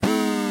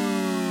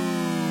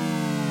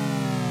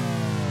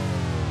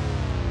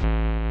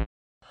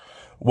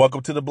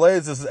Welcome to The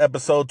Blaze. This is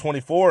episode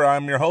 24.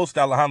 I'm your host,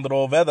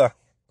 Alejandro Oveda.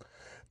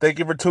 Thank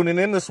you for tuning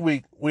in this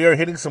week. We are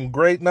hitting some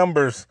great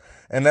numbers,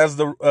 and as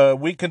the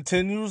week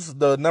continues,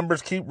 the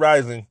numbers keep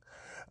rising.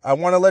 I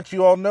want to let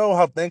you all know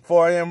how thankful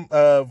I am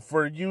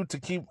for you to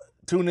keep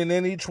tuning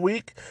in each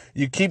week.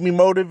 You keep me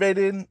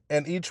motivated,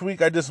 and each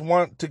week I just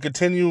want to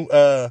continue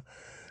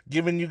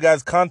giving you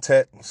guys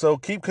content. So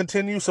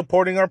continue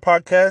supporting our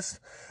podcast.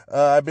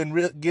 I've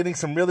been getting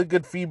some really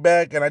good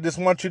feedback, and I just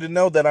want you to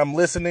know that I'm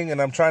listening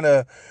and I'm trying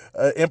to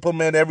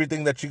implement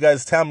everything that you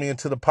guys tell me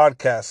into the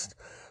podcast.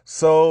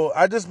 So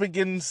I just been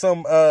getting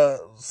some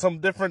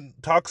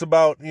different talks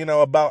about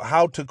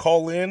how to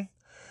call in.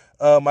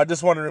 I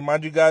just want to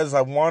remind you guys,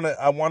 I want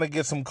to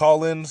get some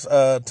call-ins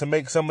to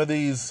make some of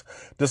these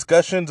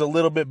discussions a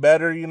little bit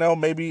better.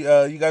 Maybe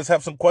you guys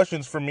have some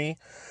questions for me,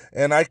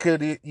 and I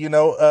could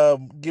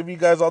give you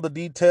guys all the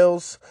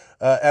details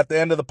at the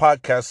end of the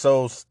podcast.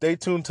 So stay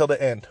tuned till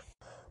the end.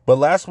 But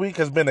last week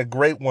has been a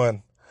great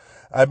one.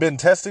 I've been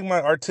testing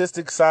my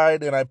artistic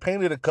side, and I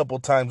painted a couple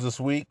times this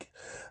week.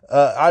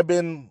 I've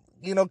been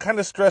kind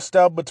of stressed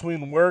out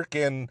between work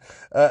and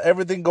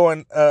everything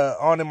going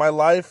on in my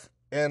life.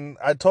 And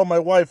I told my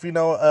wife,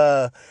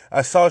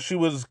 I saw she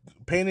was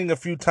painting a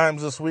few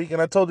times this week,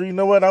 and I told her, you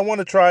know what, I want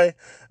to try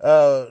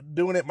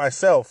doing it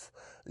myself.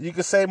 You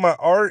could say my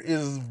art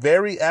is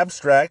very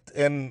abstract,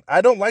 and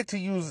I don't like to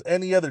use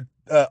any other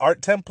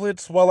art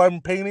templates while I'm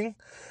painting,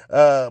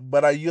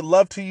 but I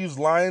love to use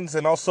lines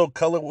and also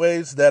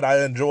colorways that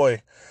I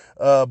enjoy.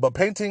 But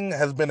painting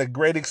has been a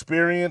great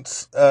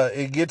experience.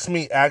 It gets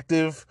me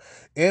active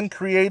in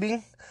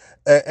creating,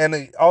 and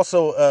it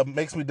also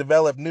makes me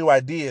develop new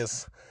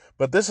ideas.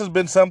 But this has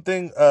been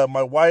something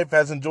my wife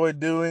has enjoyed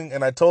doing,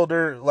 and I told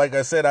her, like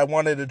I said, I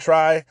wanted to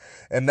try,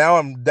 and now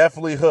I'm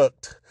definitely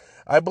hooked.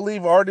 I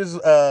believe art is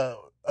a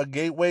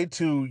gateway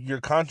to your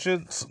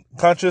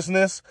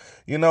consciousness.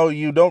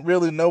 You don't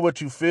really know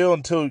what you feel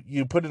until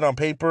you put it on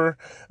paper.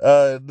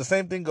 The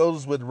same thing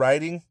goes with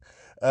writing.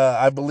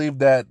 I believe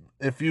that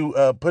if you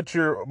put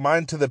your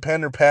mind to the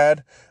pen or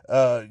pad,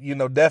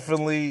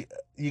 definitely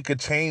you could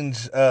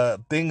change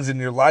things in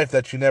your life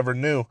that you never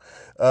knew.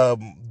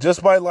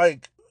 Just by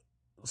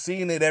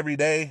seeing it every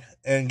day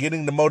and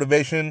getting the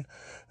motivation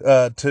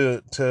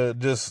to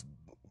just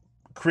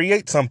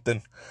create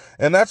something.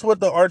 And that's what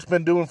the art's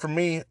been doing for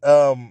me.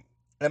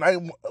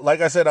 And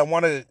like I said, I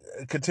want to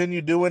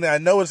continue doing it. I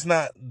know it's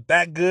not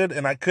that good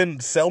and I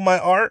couldn't sell my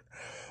art,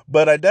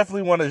 but I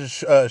definitely want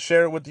to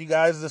share it with you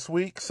guys this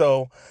week.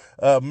 So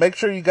make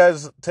sure you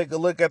guys take a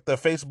look at the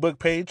Facebook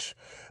page.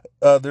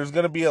 There's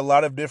going to be a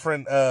lot of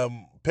different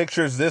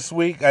pictures this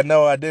week. I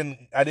know I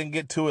didn't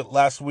get to it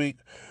last week,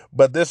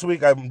 but this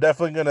week I'm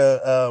definitely going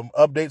to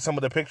update some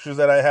of the pictures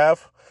that I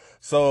have.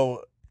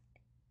 So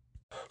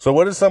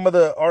what is some of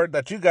the art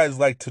that you guys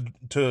like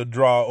to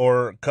draw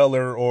or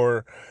color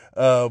or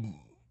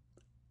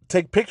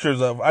take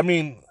pictures of? I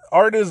mean,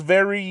 art is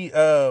very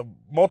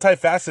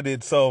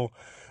multifaceted, so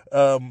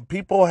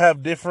people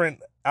have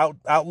different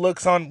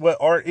outlooks on what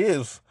art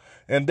is.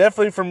 And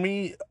definitely for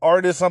me,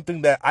 art is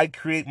something that I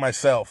create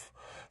myself.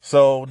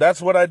 So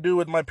that's what I do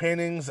with my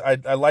paintings. I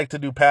like to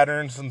do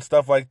patterns and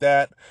stuff like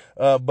that.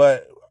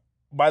 But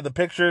by the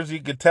pictures,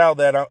 you could tell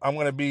that I'm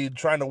going to be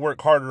trying to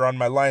work harder on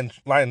my lines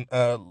on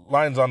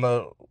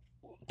the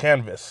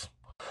canvas.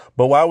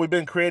 But while we've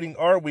been creating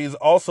art, we've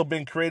also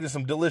been creating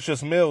some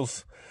delicious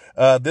meals.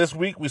 This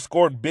week, we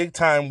scored big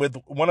time with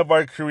one of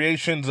our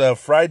creations, a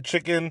fried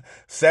chicken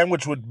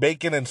sandwich with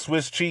bacon and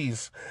Swiss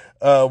cheese.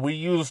 We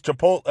used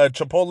chipotle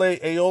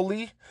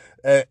aioli.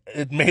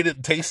 It made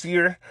it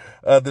tastier.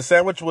 The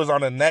sandwich was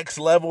on a next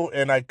level,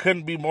 and I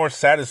couldn't be more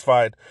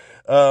satisfied.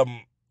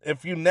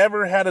 If you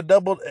never had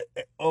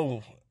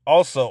a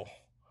also,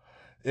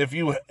 if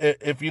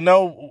you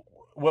know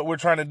what we're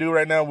trying to do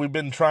right now, we've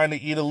been trying to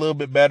eat a little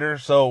bit better.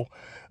 So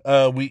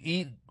we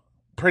eat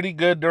pretty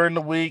good during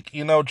the week.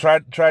 Try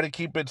to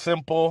keep it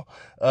simple.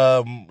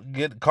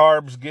 Get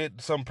carbs,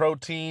 get some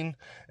protein,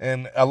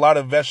 and a lot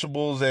of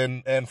vegetables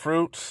and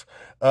fruits.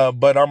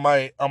 But on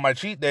my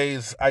cheat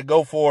days, I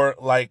go for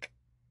like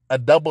a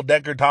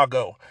double-decker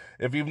taco.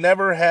 If you've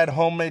never had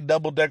homemade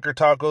double-decker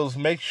tacos,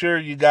 make sure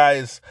you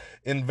guys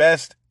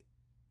invest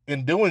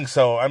in doing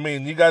so. I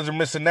mean, you guys are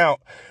missing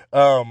out.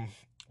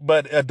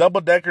 But a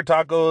double-decker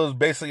taco is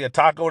basically a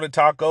taco in a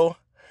taco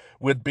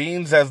with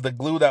beans as the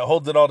glue that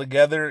holds it all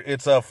together.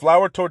 It's a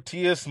flour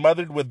tortilla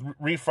smothered with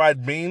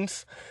refried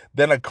beans,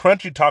 then a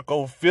crunchy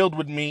taco filled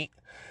with meat.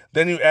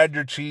 Then you add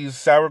your cheese,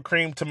 sour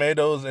cream,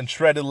 tomatoes, and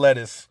shredded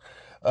lettuce.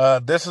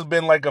 This has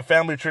been like a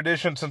family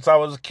tradition since I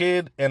was a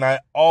kid, and I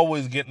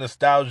always get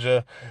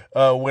nostalgia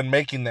when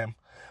making them.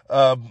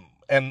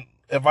 And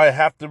if I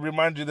have to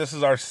remind you, this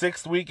is our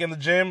 6th week in the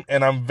gym,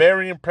 and I'm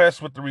very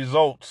impressed with the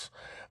results.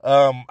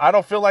 I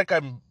don't feel like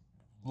I've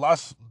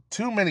lost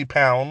too many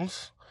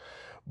pounds,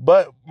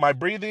 but my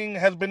breathing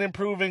has been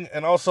improving,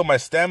 and also my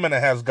stamina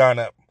has gone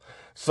up.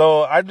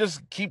 So I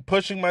just keep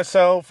pushing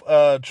myself,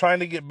 trying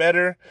to get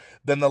better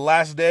than the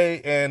last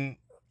day, and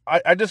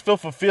I just feel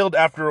fulfilled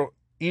after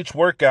each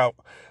workout.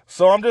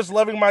 So I'm just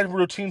loving my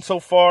routine so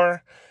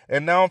far,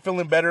 and now I'm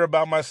feeling better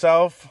about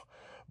myself.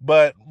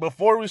 But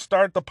before we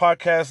start the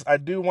podcast, I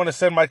do want to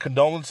send my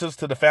condolences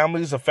to the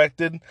families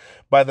affected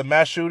by the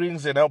mass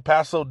shootings in El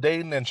Paso,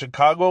 Dayton, and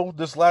Chicago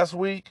this last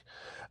week.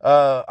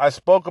 I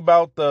spoke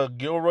about the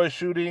Gilroy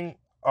shooting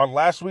on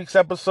last week's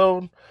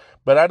episode,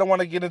 but I don't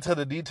want to get into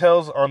the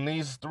details on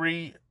these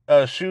three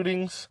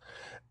shootings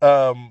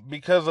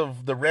because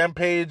of the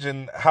rampage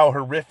and how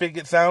horrific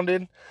it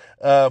sounded.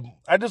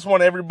 I just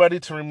want everybody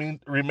to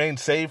remain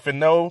safe and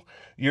know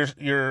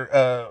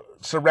your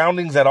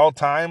surroundings at all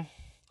time.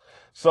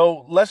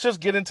 So let's just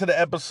get into the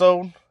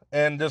episode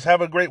and just have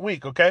a great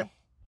week, okay?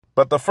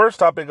 But the first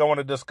topic I want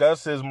to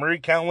discuss is Marie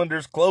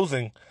Callender's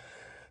closing.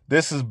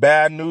 This is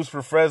bad news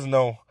for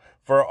Fresno.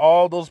 For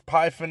all those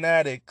pie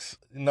fanatics,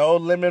 no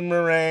lemon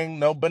meringue,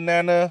 no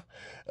banana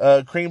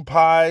cream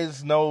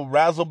pies, no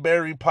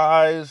raspberry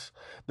pies.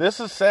 This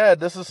is sad.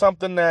 This is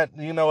something that,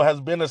 has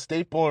been a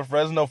staple in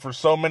Fresno for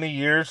so many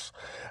years.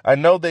 I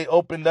know they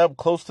opened up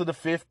close to the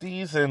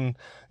 50s, and,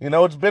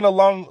 it's been a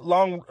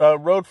long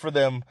road for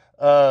them.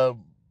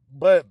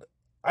 But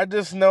I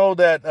just know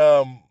that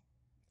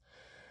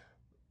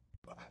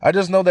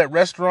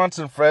restaurants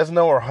in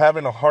Fresno are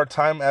having a hard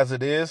time as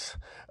it is.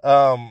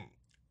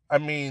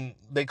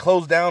 They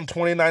closed down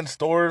 29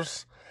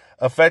 stores,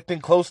 affecting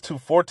close to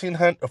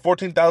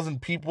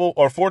 14,000 people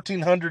or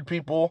 1,400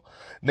 people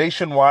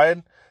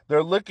nationwide.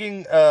 They're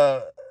looking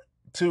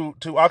to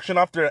auction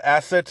off their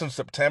assets in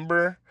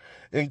September,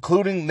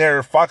 including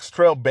their Fox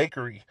Trail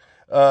Bakery.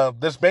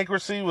 This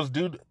bankruptcy was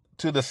due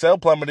to the sale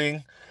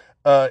plummeting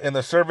in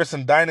the service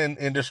and dining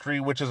industry,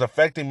 which is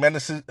affecting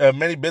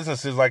many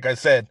businesses, like I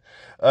said.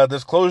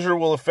 This closure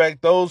will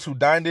affect those who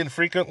dined in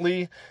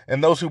frequently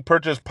and those who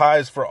purchased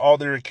pies for all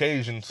their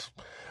occasions.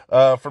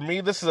 For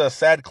me, this is a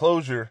sad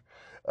closure,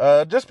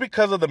 just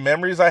because of the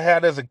memories I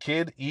had as a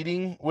kid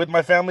eating with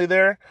my family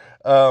there.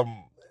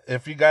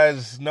 If you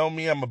guys know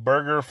me, I'm a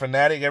burger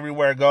fanatic.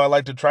 Everywhere I go, I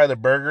like to try the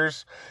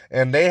burgers.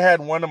 And they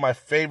had one of my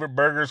favorite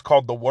burgers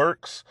called The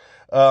Works.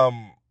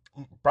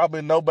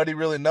 Probably nobody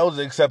really knows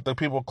it except the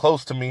people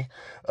close to me.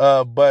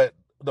 But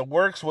The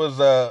Works is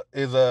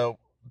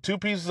 2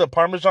 pieces of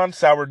Parmesan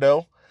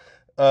sourdough,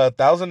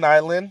 Thousand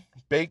Island,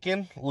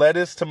 bacon,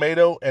 lettuce,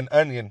 tomato, and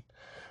onion.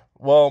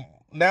 Well,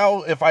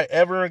 now if I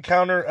ever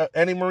encounter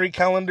any Marie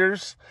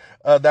Callender's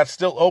that's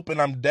still open,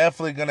 I'm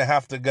definitely going to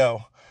have to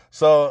go.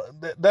 So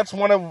that's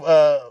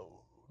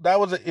that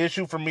was an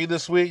issue for me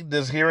this week,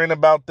 just hearing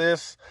about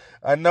this.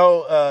 I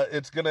know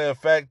it's going to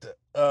affect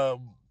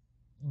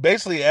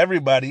basically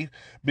everybody,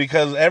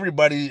 because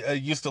everybody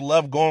used to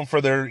love going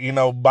for their,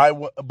 buy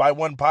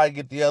one pie,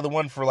 get the other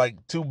one for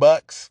like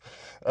 $2.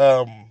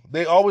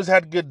 They always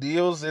had good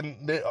deals,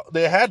 and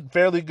they had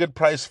fairly good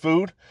priced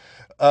food.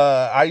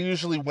 I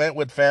usually went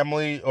with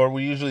family, or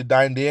we usually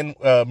dined in,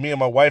 me and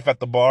my wife at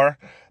the bar.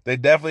 They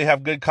definitely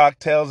have good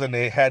cocktails, and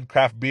they had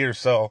craft beer.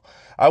 So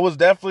I was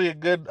definitely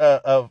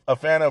a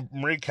fan of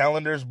Marie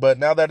Callender's, but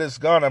now that it's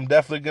gone, I'm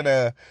definitely going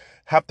to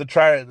have to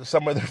try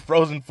some of their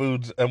frozen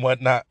foods and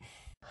whatnot.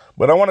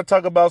 But I want to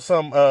talk about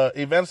some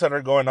events that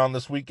are going on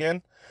this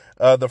weekend.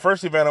 The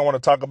first event I want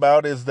to talk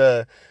about is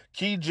the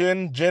Key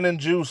Gin and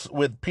Juice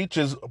with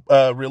Peaches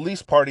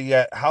release party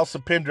at House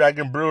of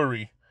Pendragon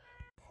Brewery.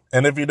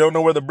 And if you don't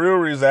know where the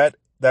brewery is at,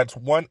 that's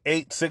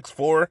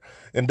 1864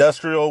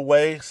 Industrial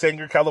Way,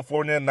 Sanger,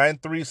 California,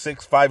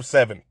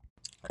 93657.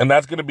 And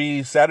that's going to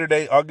be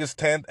Saturday, August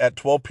 10th at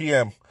 12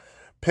 p.m.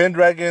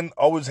 Pendragon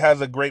always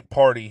has a great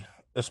party,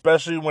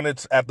 especially when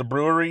it's at the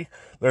brewery.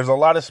 There's a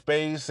lot of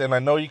space, and I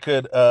know you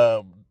could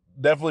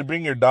definitely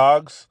bring your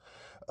dogs.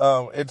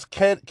 It's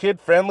kid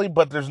friendly,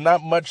 but there's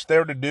not much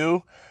there to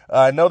do.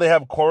 I know they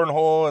have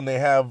cornhole and they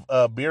have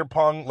beer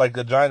pong, like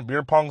a giant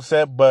beer pong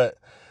set, but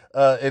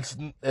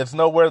it's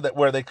nowhere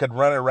where they could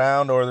run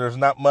around, or there's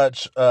not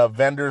much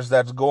vendors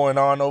that's going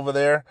on over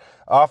there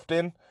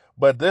often.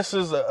 But this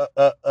is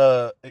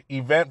a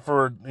event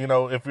for,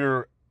 if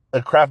you're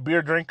a craft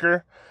beer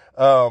drinker.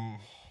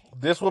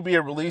 This will be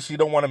a release you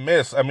don't want to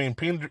miss. I mean,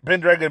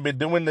 Pendragon have been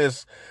doing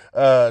this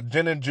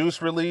gin and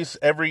juice release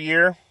every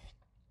year.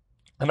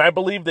 And I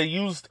believe they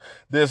used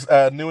this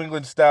New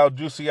England style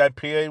juicy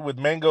IPA with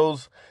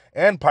mangoes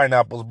and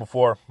pineapples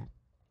before.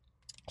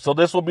 So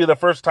this will be the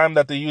first time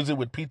that they use it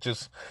with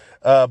peaches.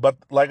 But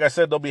like I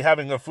said, they'll be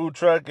having a food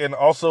truck, and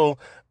also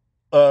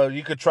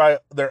you could try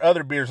their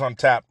other beers on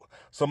tap.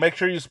 So make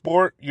sure you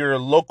support your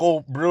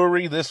local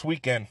brewery this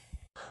weekend.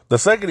 The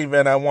second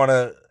event I want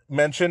to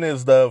mention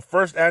is the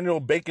first annual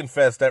Bacon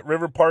Fest at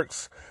River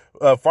Park's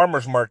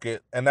Farmers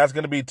Market. And that's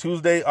going to be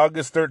Tuesday,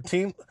 August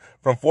 13th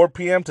from 4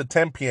 p.m. to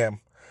 10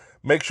 p.m.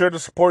 Make sure to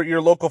support your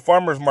local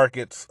farmers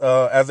markets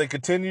as they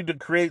continue to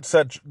create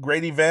such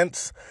great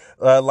events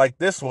like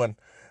this one.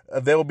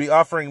 They will be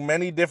offering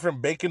many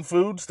different bacon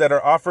foods that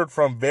are offered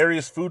from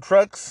various food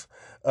trucks.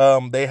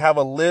 They have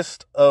a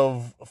list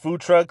of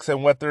food trucks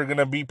and what they're going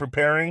to be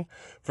preparing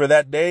for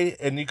that day,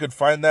 and you could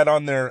find that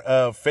on their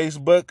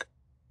Facebook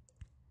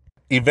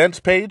events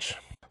page.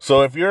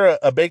 So if you're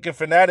a bacon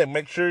fanatic,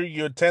 make sure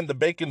you attend the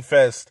Bacon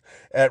Fest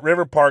at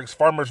River Park's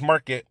Farmers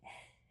Market.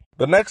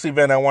 The next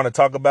event I want to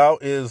talk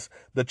about is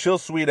the Chill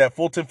Suite at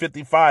Fulton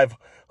 55,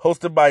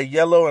 hosted by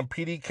Yellow and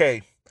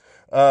PDK.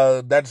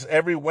 That's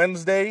every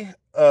Wednesday,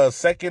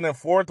 second and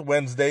fourth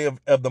Wednesday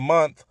of the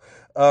month.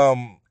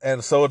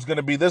 And so it's going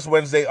to be this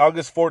Wednesday,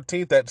 August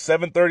 14th at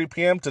 7:30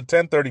 p.m. to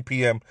 10:30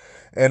 p.m.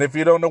 And if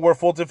you don't know where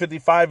Fulton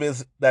 55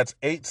 is, that's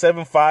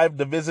 875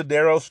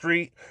 Divisadero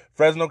Street,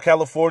 Fresno,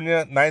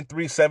 California,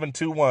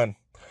 93721.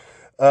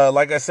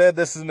 Like I said,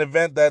 this is an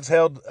event that's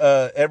held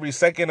every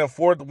second and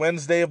fourth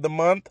Wednesday of the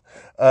month.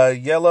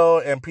 Yellow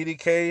and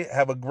PDK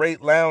have a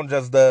great lounge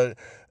as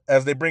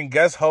they bring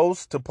guest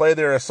hosts to play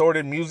their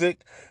assorted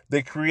music.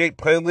 They create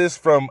playlists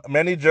from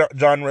many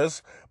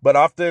genres, but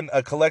often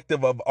a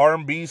collective of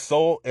R&B,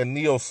 soul, and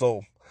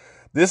neo-soul.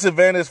 This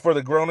event is for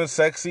the grown and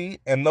sexy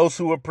and those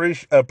who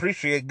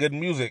appreciate good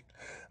music.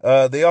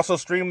 They also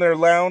stream their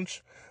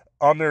lounge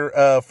on their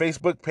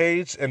Facebook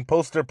page and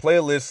post their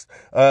playlists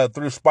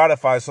through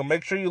Spotify. So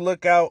make sure you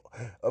look out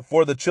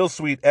for the Chill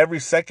Suite every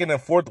second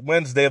and fourth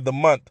Wednesday of the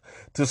month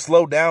to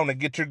slow down and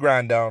get your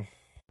grind down.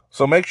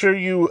 So make sure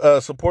you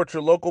support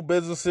your local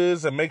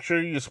businesses and make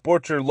sure you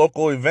support your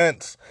local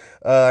events.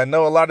 I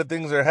know a lot of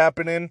things are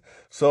happening,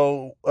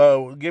 so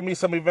give me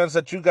some events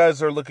that you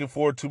guys are looking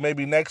forward to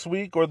maybe next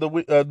week or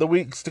the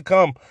weeks to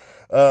come.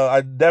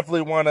 I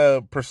definitely want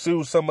to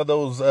pursue some of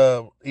those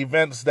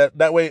events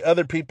that way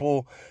other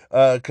people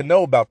can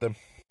know about them.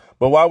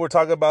 But while we're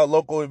talking about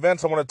local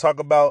events, I want to talk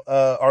about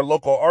our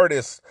local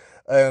artists.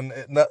 And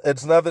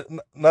it's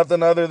nothing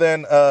other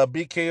than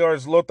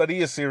BKR's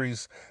Loteria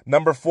series,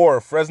 number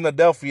 4,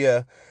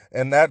 Fresnadelphia.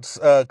 And that's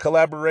a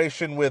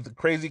collaboration with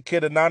Crazy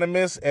Kid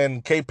Anonymous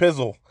and K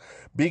Pizzle.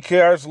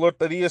 BKR's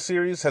Loteria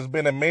series has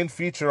been a main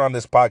feature on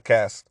this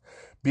podcast.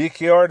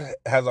 BKR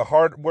has a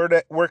hard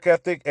work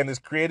ethic and is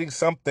creating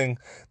something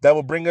that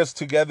will bring us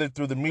together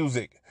through the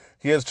music.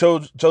 He has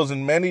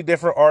chosen many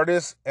different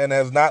artists and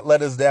has not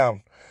let us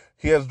down.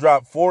 He has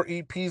dropped 4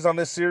 EPs on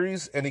this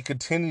series, and he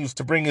continues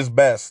to bring his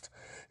best.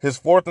 His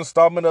 4th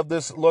installment of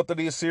this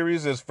Loteria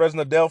series is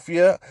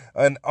Fresnadelphia,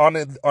 and on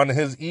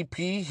his EP,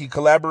 he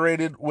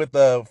collaborated with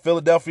a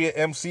Philadelphia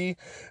MC,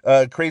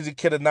 Crazy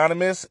Kid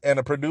Anonymous, and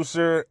a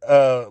producer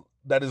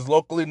that is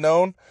locally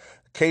known,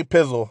 K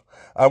Pizzle.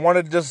 I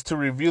wanted just to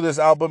review this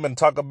album and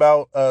talk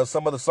about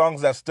some of the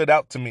songs that stood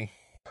out to me.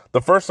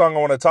 The first song I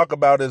want to talk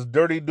about is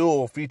Dirty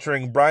Duel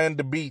featuring Brian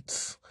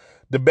Debates.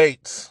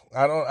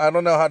 I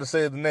don't know how to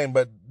say the name,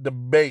 but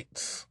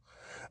Debates.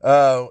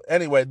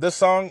 Anyway, this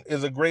song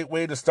is a great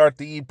way to start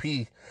the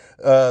EP.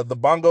 The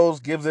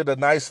bongos gives it a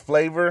nice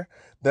flavor.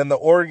 Then the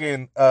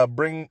organ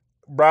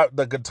brought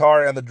the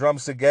guitar and the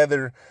drums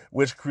together,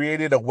 which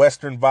created a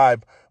Western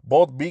vibe.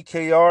 Both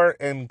BKR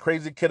and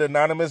Crazy Kid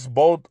Anonymous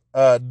both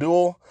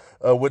duel,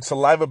 with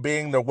saliva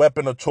being their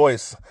weapon of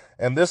choice.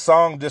 And this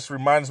song just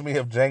reminds me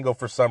of Django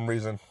for some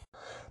reason.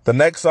 The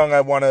next song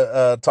I want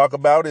to talk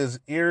about is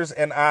Ears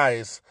and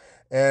Eyes.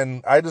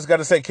 And I just got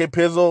to say, K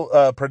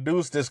Pizzle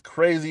produced this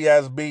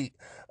crazy-ass beat.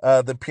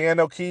 The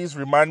piano keys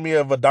remind me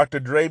of a Dr.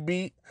 Dre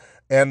beat.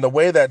 And the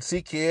way that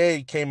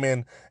CKA came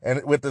in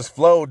and with this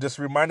flow just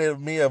reminded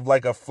me of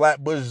like a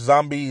Flatbush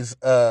Zombies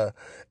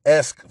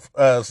esque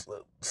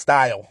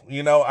style.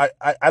 You know,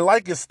 I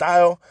like his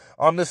style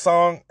on this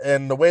song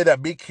and the way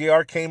that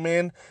BKR came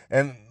in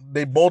and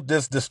they both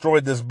just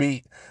destroyed this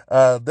beat.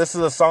 This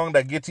is a song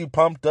that gets you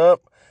pumped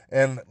up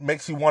and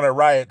makes you want to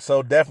riot.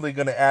 So definitely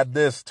going to add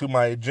this to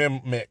my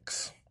gym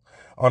mix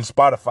on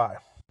Spotify.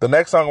 The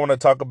next song I want to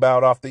talk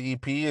about off the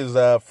EP is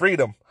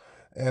Freedom.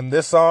 And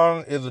this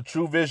song is a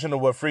true vision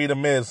of what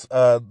freedom is.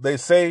 They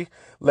say,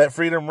 let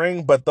freedom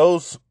ring, but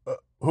those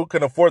who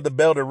can afford the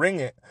bell to ring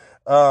it.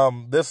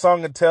 This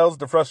song entails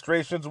the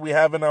frustrations we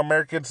have in our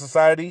American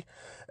society.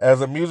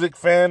 As a music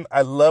fan,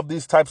 I love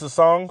these types of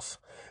songs.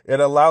 It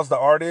allows the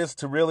artists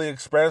to really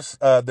express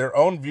their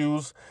own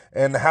views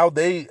and how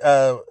they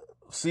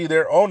see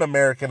their own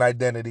American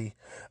identity.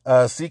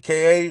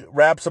 CKA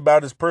raps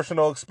about his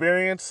personal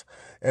experience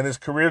and his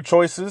career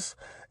choices.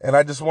 And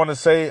I just want to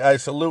say I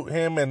salute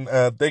him and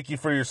thank you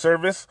for your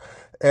service.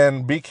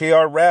 And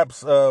BKR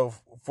raps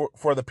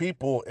for the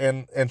people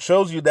and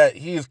shows you that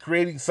he is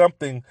creating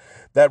something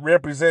that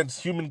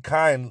represents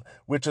humankind,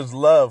 which is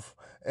love.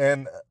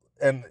 And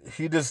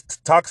he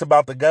just talks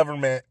about the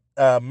government,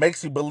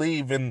 makes you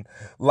believe in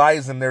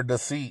lies and their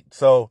deceit.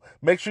 So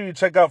make sure you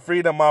check out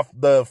Freedom off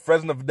the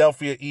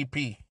Fresnadelphia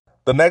EP.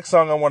 The next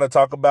song I want to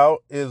talk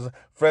about is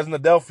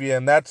Fresnadelphia,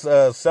 and that's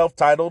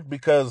self-titled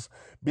because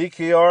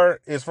BKR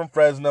is from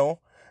Fresno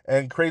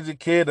and Crazy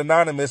Kid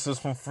Anonymous is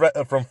from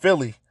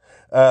Philly.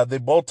 They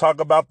both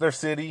talk about their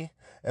city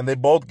and they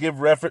both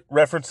give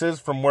references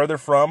from where they're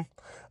from.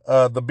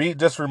 The beat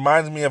just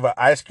reminds me of an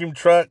ice cream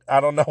truck. I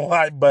don't know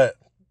why, but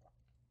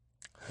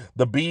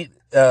the beat,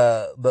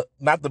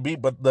 not the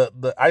beat, but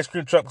the ice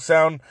cream truck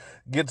sound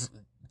gets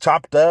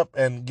chopped up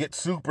and gets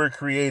super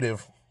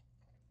creative.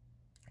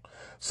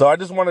 So I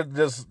just want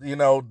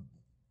to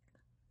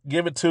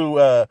give it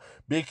to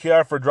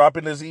BKR for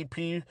dropping his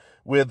EP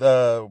with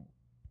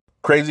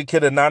Crazy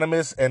Kid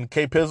Anonymous, and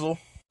K Pizzle.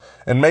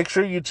 And make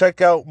sure you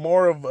check out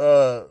more of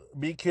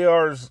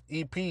BKR's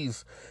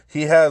EPs.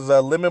 He has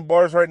Lemon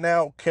Bars right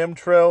now,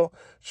 Chemtrail,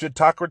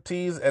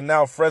 Shitocrates, and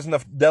now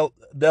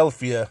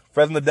Fresnodelphia.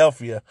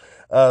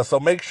 So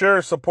make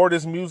sure support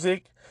his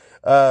music.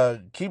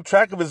 Keep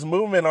track of his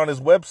movement on his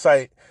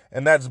website,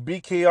 and that's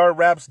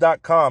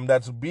bkrraps.com.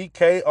 That's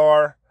bkrraps.com.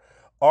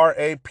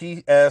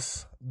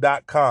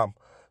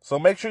 So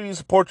make sure you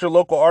support your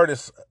local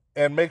artists,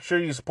 and make sure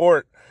you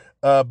support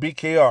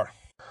BKR.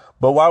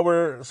 But while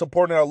we're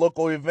supporting our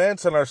local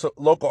events and our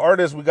local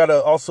artists, we got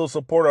to also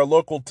support our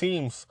local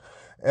teams.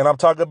 And I'm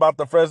talking about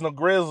the Fresno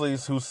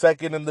Grizzlies, who's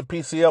second in the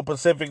PCL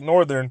Pacific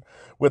Northern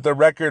with a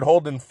record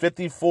holding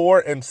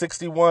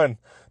 54-61.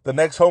 The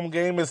next home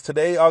game is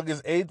today,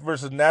 August 8th,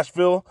 versus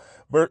Nashville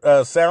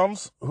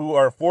Sounds, who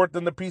are fourth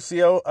in the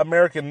PCL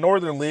American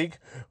Northern League,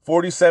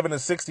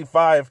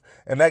 47-65.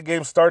 And that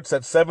game starts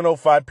at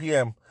 7:05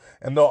 p.m.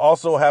 And they'll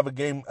also have a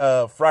game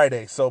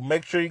Friday. So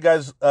make sure you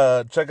guys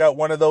check out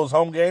one of those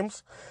home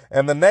games.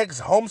 And the next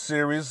home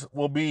series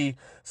will be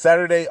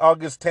Saturday,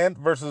 August 10th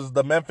versus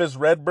the Memphis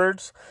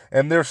Redbirds.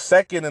 And they're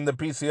second in the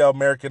PCL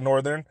American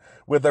Northern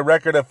with a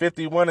record of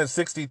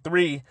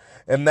 51-63.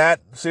 And that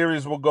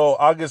series will go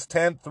August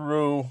 10th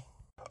through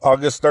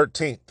August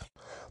 13th.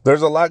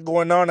 There's a lot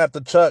going on at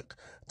the Chuck.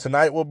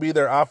 Tonight will be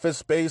their Office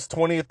Space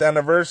 20th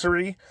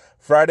anniversary.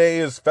 Friday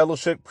is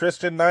Fellowship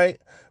Christian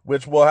Night,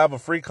 which will have a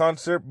free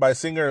concert by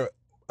singer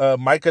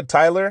Micah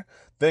Tyler,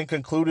 then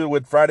concluded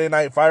with Friday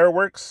night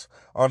fireworks.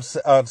 On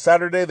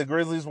Saturday, the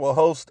Grizzlies will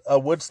host a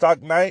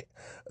Woodstock night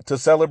to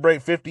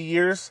celebrate 50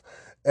 years.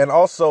 And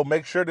also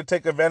make sure to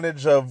take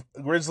advantage of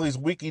Grizzlies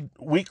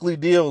weekly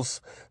deals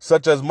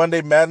such as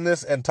Monday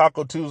Madness and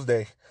Taco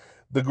Tuesday.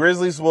 The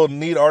Grizzlies will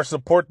need our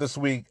support this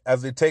week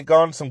as they take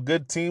on some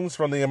good teams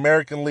from the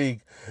American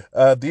League.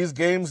 These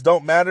games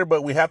don't matter,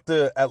 but we have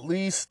to at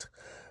least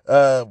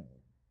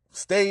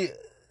stay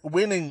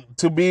winning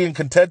to be in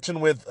contention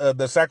with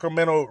the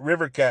Sacramento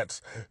River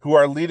Cats, who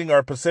are leading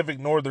our Pacific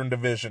Northern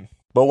Division.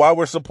 But while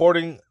we're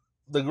supporting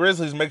the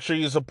Grizzlies, make sure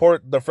you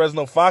support the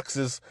Fresno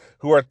Foxes,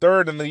 who are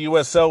third in the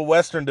USL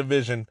Western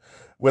Division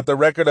with a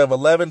record of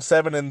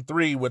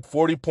 11-7-3 with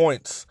 40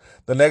 points.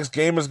 The next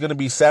game is going to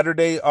be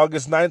Saturday,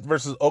 August 9th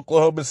versus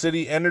Oklahoma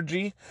City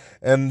Energy,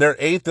 and they're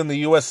eighth in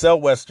the USL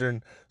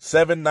Western,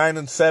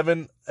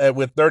 7-9-7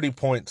 with 30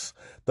 points.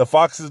 The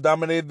Foxes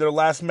dominated their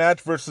last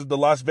match versus the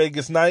Las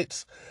Vegas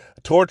Knights,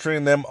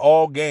 torturing them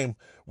all game.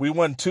 We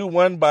won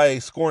 2-1 by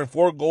scoring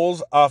 4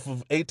 goals off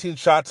of 18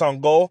 shots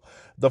on goal.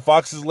 The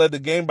Foxes led the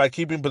game by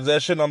keeping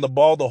possession on the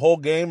ball the whole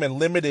game and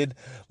limited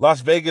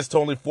Las Vegas to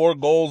only 4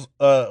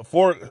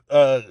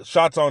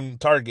 shots on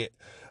target.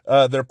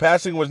 Their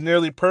passing was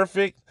nearly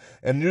perfect,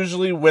 and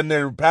usually when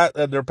their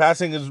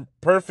passing is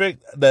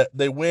perfect, that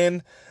they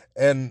win,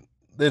 and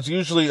it's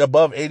usually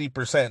above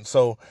 80%.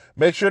 So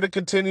make sure to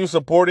continue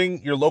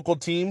supporting your local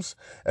teams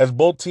as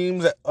both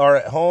teams are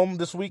at home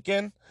this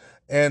weekend,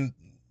 and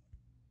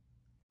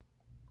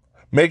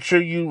make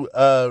sure you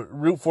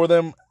root for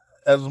them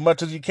as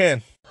much as you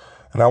can.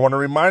 And I want to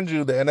remind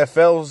you, the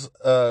NFL's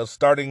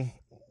starting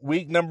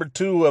week number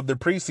 2 of the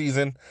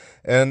preseason,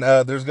 and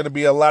there's going to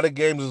be a lot of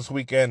games this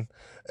weekend,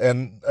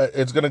 and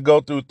it's going to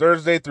go through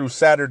Thursday through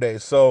Saturday.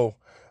 So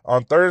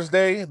on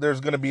Thursday, there's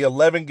going to be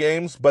 11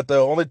 games, but the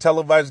only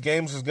televised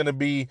games is going to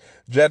be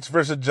Jets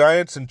versus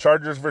Giants and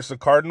Chargers versus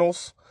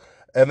Cardinals.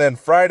 And then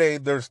Friday,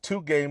 there's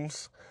 2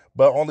 games,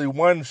 but only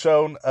one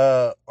shown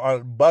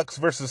on Bucks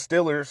versus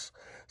Steelers.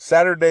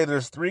 Saturday,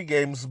 there's 3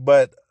 games,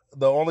 but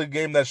the only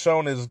game that's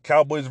shown is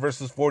Cowboys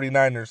versus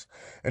 49ers.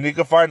 And you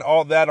can find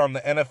all that on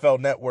the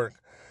NFL Network.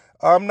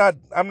 I'm not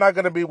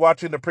going to be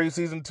watching the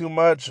preseason too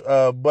much,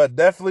 but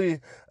definitely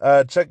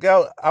I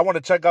want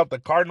to check out the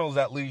Cardinals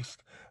at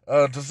least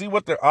to see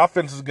what their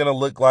offense is going to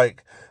look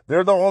like.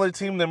 They're the only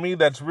team to me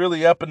that's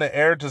really up in the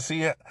air to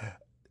see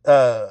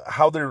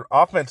how their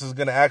offense is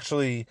going to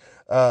actually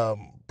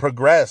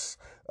progress.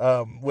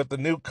 With the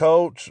new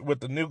coach, with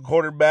the new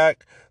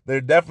quarterback,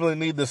 they definitely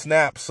need the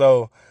snaps.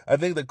 So I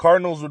think the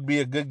Cardinals would be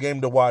a good game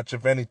to watch,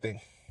 if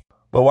anything.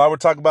 But while we're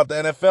talking about the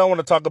NFL, I want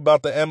to talk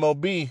about the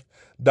MLB.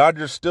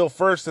 Dodgers still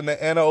first in the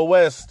NL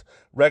West.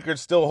 Record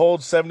still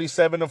holds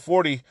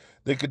 77-40.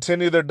 They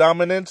continue their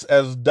dominance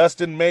as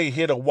Dustin May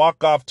hit a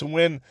walk-off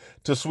to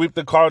sweep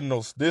the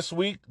Cardinals. This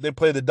week, they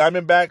play the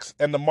Diamondbacks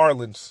and the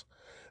Marlins.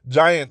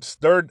 Giants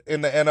third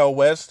in the NL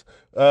West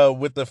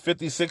with the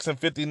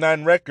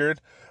 56-59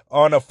 record,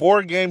 on a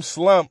 4-game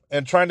slump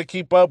and trying to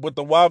keep up with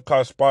the wild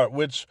card spot,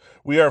 which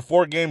we are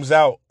 4 games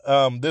out.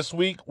 This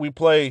week we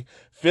play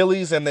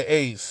Phillies and the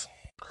A's.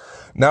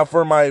 Now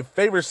for my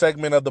favorite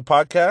segment of the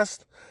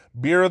podcast,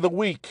 Beer of the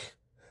Week.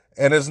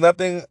 And it's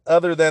nothing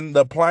other than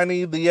the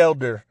Pliny the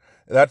Elder.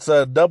 That's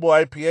a double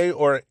IPA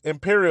or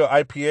Imperial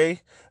IPA.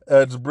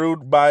 It's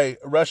brewed by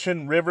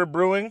Russian River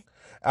Brewing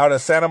out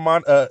of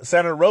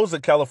Santa Rosa,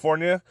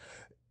 California.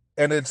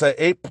 And it's a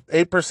 8%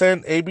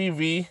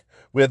 ABV.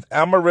 With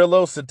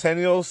Amarillo,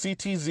 Centennial,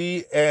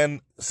 CTZ, and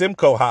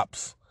Simcoe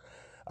hops.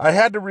 I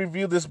had to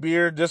review this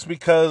beer just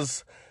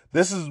because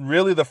This is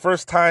really the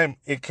first time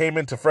it came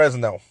into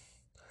Fresno.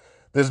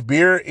 This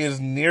beer is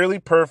nearly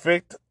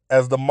perfect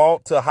as the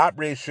malt to hop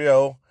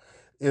ratio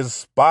is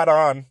spot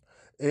on.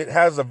 It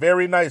has a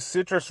very nice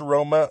citrus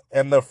aroma,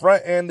 and the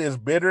front end is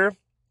bitter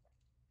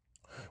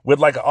with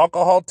like an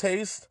alcohol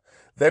taste.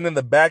 Then in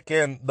the back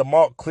end, the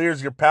malt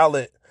clears your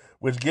palate,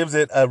 which gives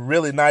it a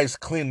really nice,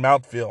 clean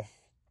mouthfeel.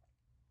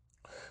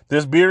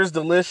 This beer is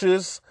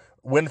delicious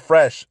when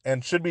fresh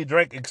and should be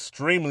drank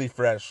extremely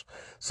fresh.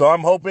 So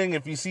I'm hoping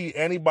if you see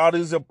any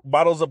bottles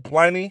of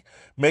Pliny,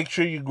 make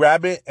sure you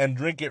grab it and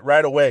drink it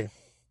right away.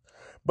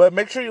 But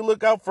make sure you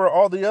look out for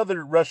all the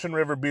other Russian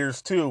River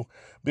beers too,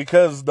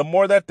 because the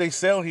more that they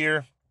sell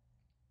here,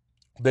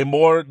 the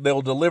more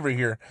they'll deliver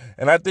here.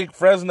 And I think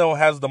Fresno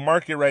has the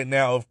market right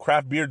now of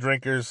craft beer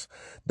drinkers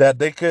that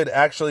they could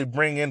actually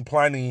bring in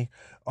Pliny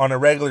on a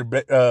regular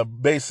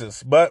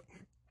basis. But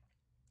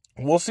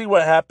we'll see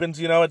what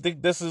happens. I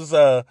think this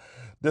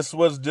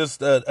was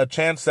just a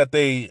chance that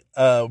they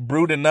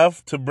brewed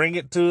enough to bring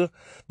it to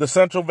the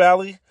Central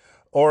Valley,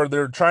 or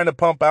they're trying to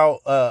pump out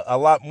a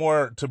lot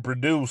more to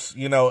produce,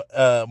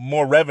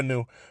 more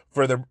revenue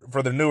for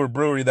the newer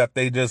brewery that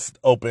they just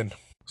opened.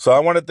 So I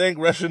want to thank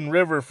Russian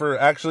River for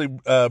actually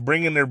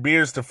bringing their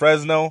beers to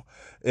Fresno.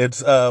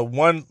 It's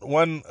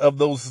one of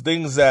those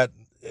things that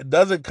it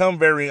doesn't come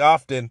very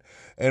often,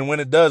 and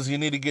when it does, you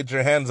need to get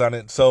your hands on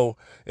it. So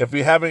if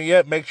you haven't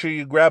yet, make sure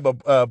you grab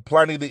a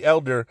Pliny the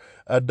Elder,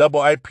 a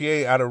double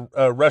IPA out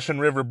of Russian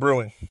River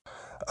Brewing.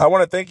 I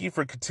want to thank you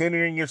for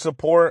continuing your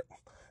support,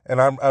 and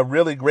I'm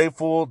really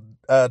grateful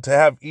to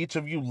have each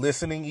of you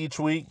listening each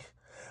week.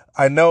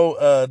 I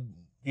know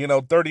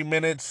 30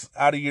 minutes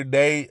out of your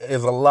day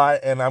is a lot,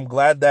 and I'm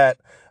glad that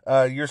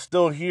you're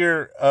still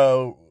here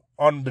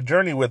on the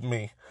journey with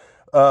me.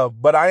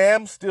 But I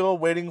am still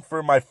waiting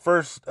for my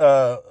first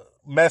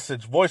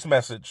voice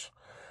message.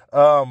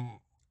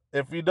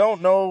 If you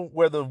don't know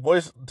where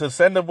to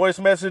send a voice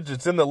message,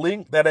 it's in the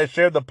link that I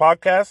shared the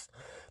podcast.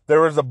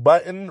 There is a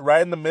button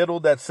right in the middle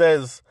that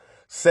says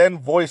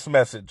send voice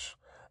message.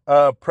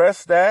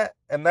 Press that,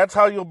 and that's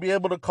how you'll be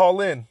able to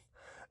call in.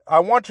 I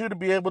want you to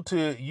be able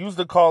to use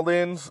the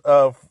call-ins.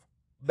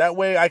 That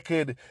way I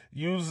could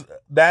use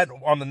that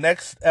on the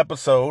next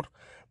episode,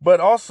 but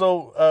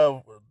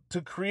also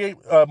to create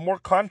more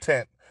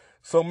content.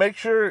 So make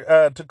sure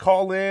to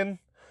call in,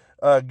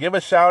 give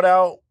a shout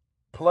out,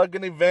 plug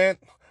an event,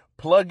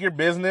 plug your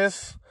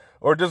business,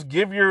 or just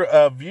give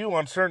your view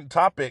on certain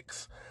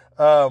topics.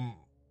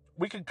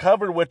 We can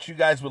cover what you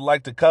guys would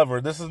like to cover.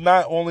 This is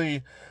not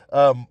only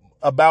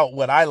about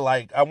what I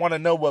like. I want to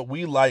know what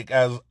we like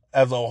as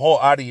a whole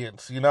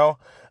audience,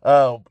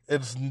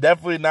 It's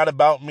definitely not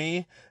about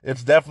me.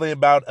 It's definitely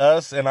about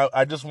us, and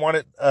I just want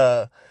it.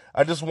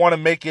 I just want to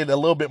make it a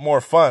little bit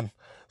more fun.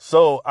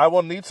 So I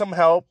will need some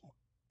help,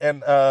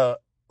 and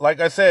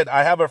like I said,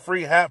 I have a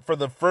free hat for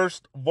the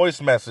first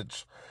voice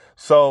message.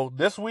 So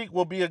this week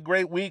will be a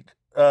great week,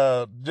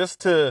 just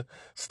to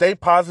stay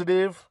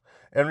positive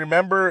and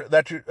remember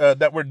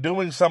that we're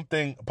doing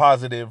something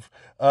positive.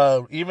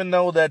 Even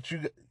though that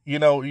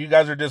you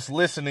guys are just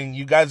listening,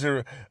 you guys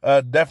are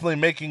definitely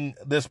making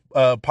this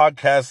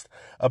podcast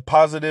a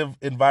positive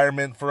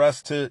environment for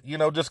us to,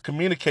 just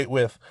communicate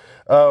with.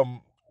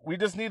 We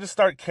just need to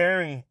start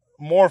caring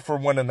more for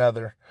one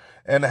another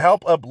and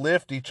help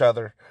uplift each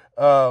other.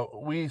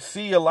 We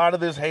see a lot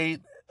of this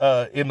hate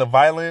in the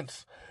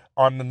violence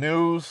on the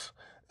news.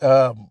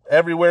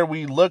 Everywhere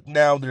we look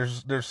now,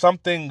 there's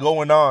something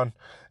going on.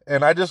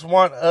 And I just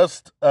want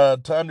us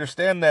to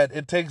understand that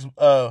it takes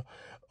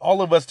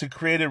all of us to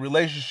create a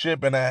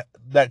relationship and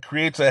that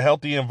creates a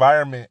healthy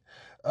environment.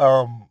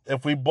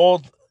 If we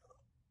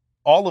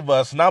all of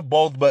us, not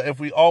both, but if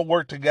we all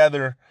work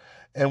together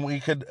and we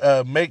could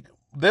make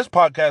this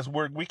podcast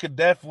work, we could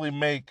definitely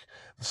make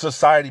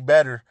society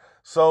better.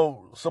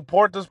 So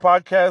support this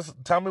podcast.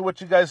 Tell me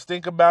what you guys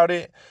think about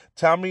it.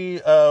 Tell me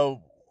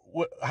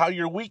how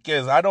your week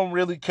is. I don't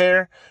really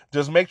care.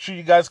 Just make sure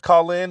you guys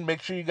call in.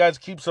 Make sure you guys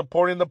keep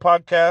supporting the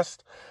podcast.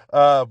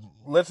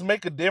 Let's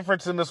make a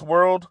difference in this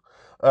world.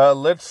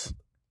 Let's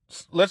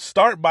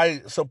start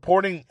by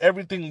supporting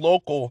everything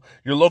local,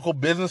 your local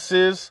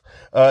businesses,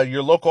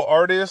 your local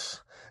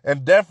artists,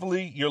 and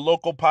definitely your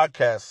local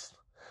podcasts.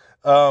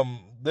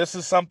 This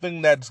is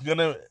something that's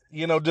gonna,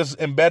 just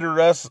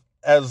embetter us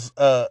as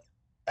a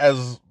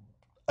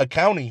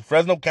county,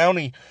 Fresno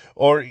County,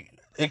 or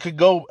it could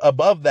go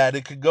above that.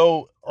 It could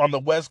go on the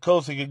West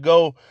Coast. It could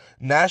go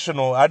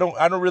national. I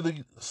don't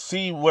really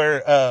see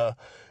where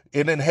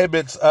it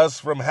inhibits us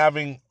from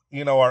having,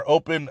 our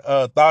open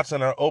thoughts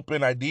and our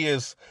open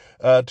ideas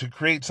to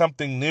create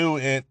something new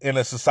in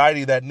a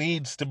society that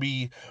needs to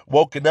be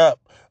woken up.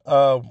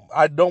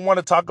 I don't want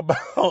to talk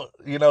about,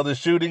 the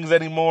shootings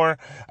anymore.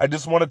 I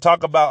just want to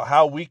talk about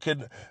how we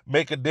could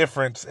make a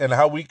difference and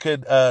how we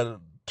could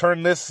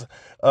turn this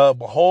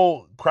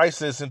whole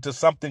crisis into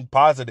something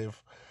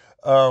positive.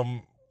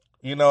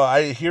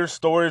 I hear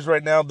stories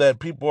right now that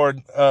people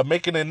are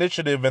making an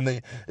initiative,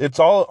 and it's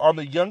all on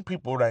the young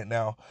people right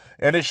now.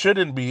 And it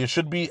shouldn't be. It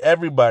should be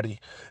everybody.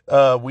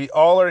 We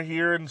all are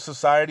here in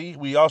society.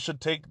 We all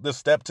should take the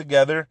step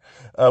together.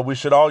 We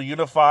should all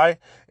unify.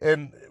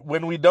 And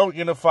when we don't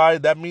unify,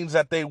 that means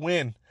that they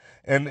win.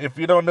 And if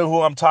you don't know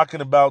who I'm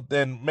talking about,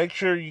 then make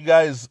sure you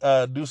guys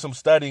do some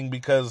studying,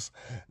 because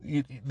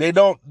they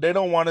don't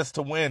want us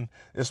to win,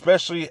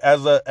 especially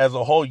as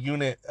a whole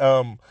unit.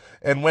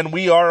 And when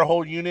we are a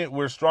whole unit,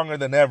 we're stronger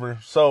than ever.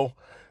 So,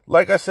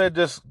 like I said,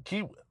 just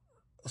keep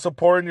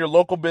supporting your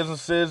local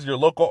businesses, your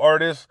local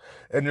artists,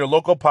 and your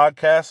local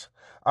podcasts.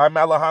 I'm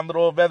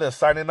Alejandro Oveda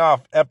signing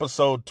off,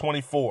 episode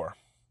 24.